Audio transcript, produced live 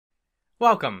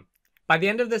Welcome! By the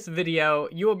end of this video,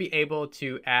 you will be able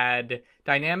to add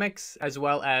dynamics as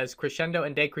well as crescendo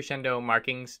and decrescendo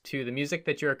markings to the music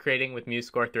that you are creating with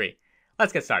MuseScore 3.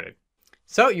 Let's get started.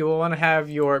 So you will want to have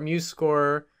your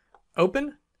MuseScore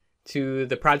open to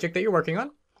the project that you're working on.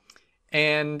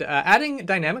 And adding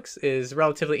dynamics is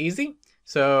relatively easy.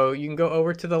 So you can go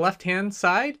over to the left-hand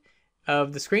side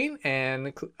of the screen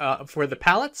and for the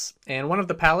palettes. And one of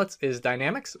the palettes is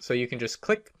dynamics. So you can just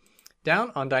click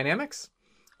down on dynamics.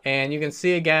 And you can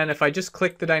see again, if I just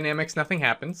click the dynamics, nothing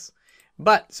happens.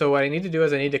 But so what I need to do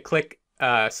is I need to click,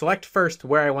 select first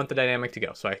where I want the dynamic to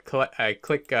go. So I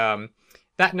click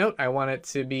that note. I want it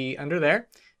to be under there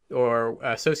or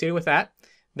associated with that.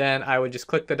 Then I would just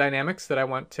click the dynamics that I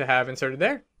want to have inserted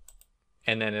there.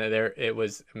 And then there it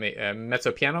was,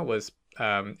 mezzo piano was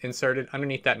inserted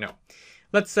underneath that note.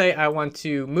 Let's say I want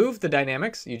to move the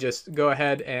dynamics. You just go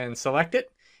ahead and select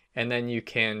it. And then you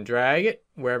can drag it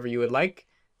wherever you would like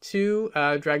to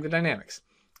drag the dynamics.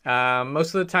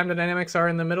 Most of the time the dynamics are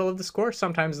in the middle of the score.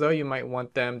 Sometimes though you might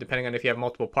want them, depending on if you have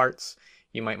multiple parts,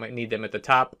 you might need them at the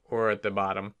top or at the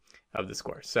bottom of the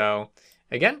score. So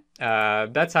again,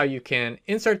 that's how you can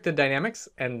insert the dynamics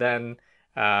and then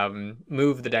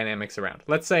move the dynamics around.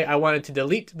 Let's say I wanted to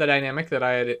delete the dynamic that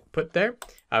I had put there.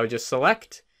 I would just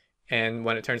select, and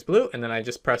when it turns blue, and then I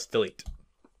just press delete.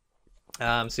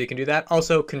 So you can do that.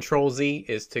 Also, Control Z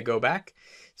is to go back.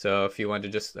 So if you want to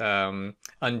just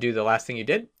undo the last thing you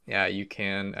did, you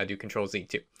can do Control Z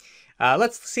too.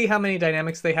 Let's see how many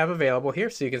dynamics they have available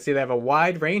here. So you can see they have a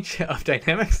wide range of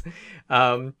dynamics.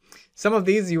 Some of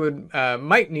these you would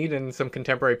might need in some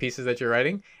contemporary pieces that you're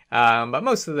writing, but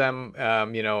most of them,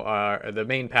 are the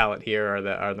main palette here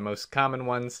are the most common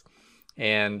ones.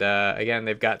 And again,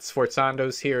 they've got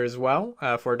sforzandos here as well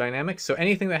for dynamics. So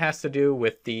anything that has to do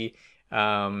with the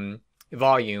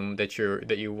volume that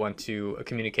you want to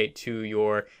communicate to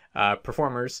your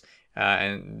performers,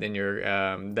 and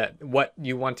then what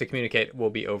you want to communicate will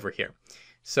be over here.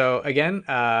 So again,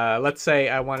 let's say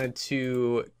I wanted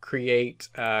to create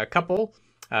a couple.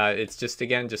 It's just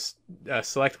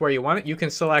select where you want it. You can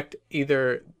select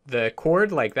either the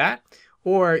chord like that,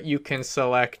 or you can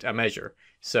select a measure.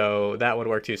 So that would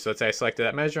work too. So let's say I selected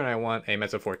that measure and I want a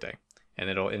mezzo forte, and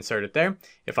it'll insert it there.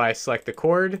 If I select the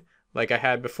chord like I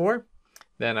had before,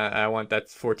 then I want that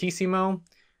fortissimo,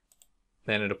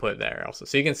 then it'll put it there also.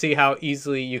 So you can see how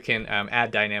easily you can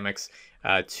add dynamics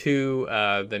to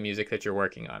the music that you're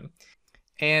working on.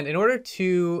 And in order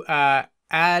to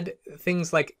add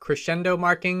things like crescendo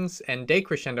markings and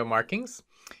decrescendo markings,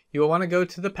 you will want to go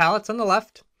to the palettes on the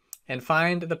left and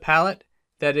find the palette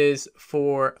that is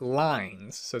for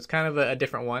lines. So it's kind of a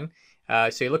different one.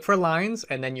 So you look for lines,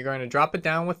 and then you're going to drop it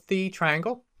down with the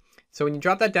triangle. So when you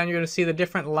drop that down, you're going to see the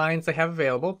different lines they have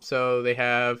available. So they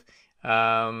have,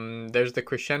 there's the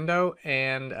crescendo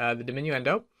and the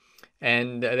diminuendo.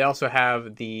 And they also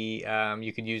have the,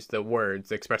 you could use the words,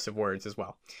 the expressive words as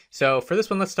well. So for this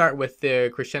one, let's start with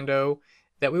the crescendo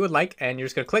that we would like. And you're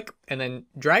just going to click and then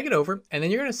drag it over. And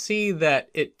then you're going to see that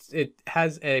it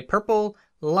has a purple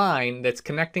line that's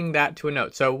connecting that to a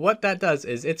note. So what that does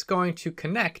is it's going to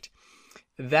connect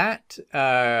that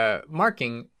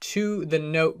marking to the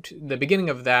note, the beginning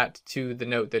of that to the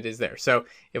note that is there. So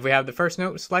if we have the first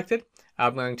note selected,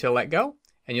 I'm going to let go,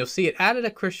 and you'll see it added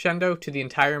a crescendo to the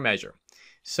entire measure.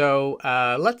 So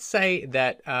let's say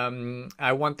that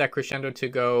I want that crescendo to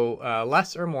go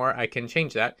less or more. I can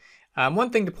change that. One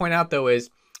thing to point out though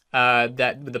is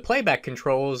that the playback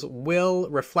controls will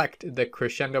reflect the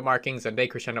crescendo markings and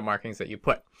decrescendo markings that you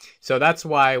put. So that's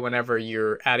why whenever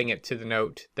you're adding it to the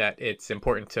note, that it's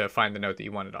important to find the note that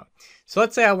you want it on. So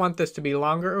let's say I want this to be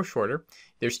longer or shorter.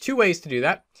 There's two ways to do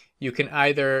that. You can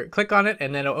either click on it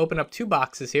and then it'll open up two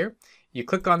boxes here. You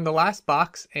click on the last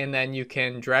box and then you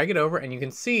can drag it over, and you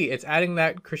can see it's adding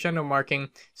that crescendo marking.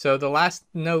 So the last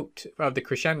note of the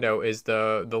crescendo is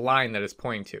the line that it's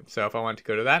pointing to. So if I want to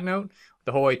go to that note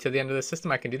the whole way to the end of the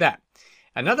system, I can do that.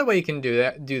 Another way you can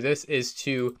do this is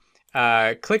to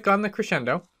click on the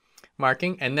crescendo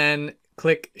marking and then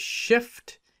click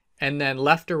shift and then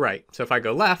left or right. So if I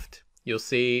go left, you'll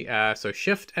see, so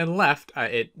shift and left,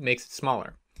 it makes it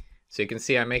smaller. So you can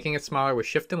see I'm making it smaller with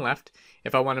shift and left.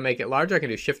 If I want to make it larger, I can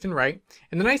do shift and right.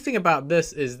 And the nice thing about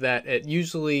this is that it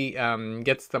usually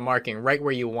gets the marking right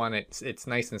where you want it. It's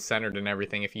nice and centered and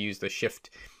everything if you use the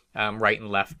shift right and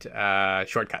left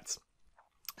shortcuts.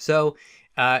 So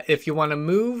if you want to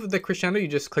move the crescendo, you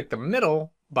just click the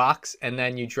middle box and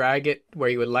then you drag it where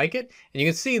you would like it. And you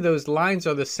can see those lines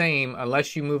are the same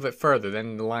unless you move it further,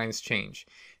 then the lines change.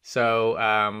 So,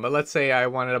 but let's say I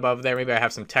want it above there. Maybe I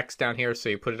have some text down here, so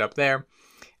you put it up there.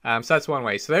 So that's one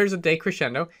way. So there's a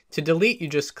decrescendo. To delete, you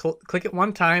just click it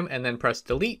one time and then press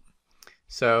delete.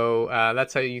 So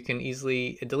that's how you can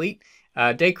easily delete.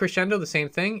 Decrescendo, the same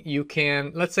thing. You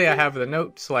can, let's say I have the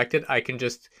note selected, I can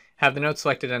just have the note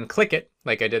selected and click it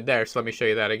like I did there. So let me show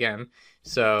you that again.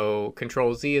 So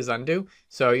Control Z is undo.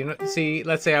 So you know, see,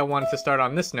 let's say I wanted to start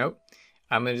on this note.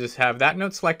 I'm going to just have that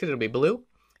note selected. It'll be blue.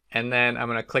 And then I'm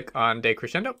going to click on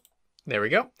decrescendo. There we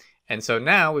go. And so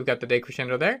now we've got the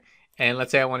decrescendo there. And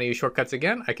let's say I want to use shortcuts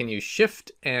again. I can use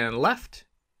Shift and left,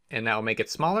 and that will make it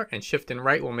smaller, and Shift and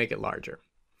right will make it larger.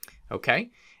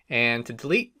 Okay. And to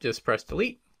delete, just press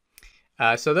delete.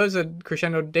 So those are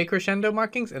crescendo, decrescendo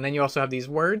markings, and then you also have these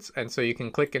words, and so you can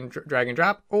click and drag and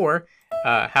drop, or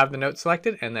have the note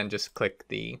selected and then just click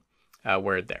the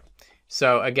word there.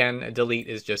 So again, delete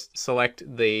is just select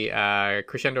the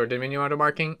crescendo or diminuendo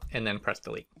marking and then press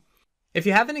delete. If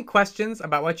you have any questions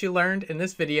about what you learned in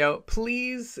this video,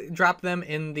 please drop them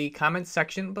in the comments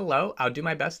section below. I'll do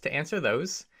my best to answer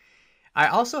those. I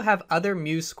also have other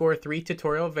MuseScore 3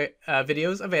 tutorial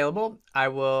videos available. I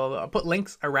will put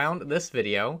links around this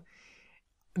video.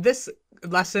 This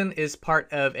lesson is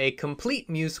part of a complete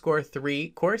MuseScore 3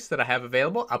 course that I have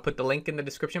available. I'll put the link in the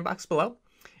description box below.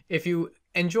 If you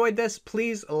enjoyed this,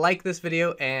 please like this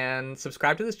video and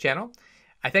subscribe to this channel.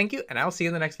 I thank you, and I'll see you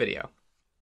in the next video.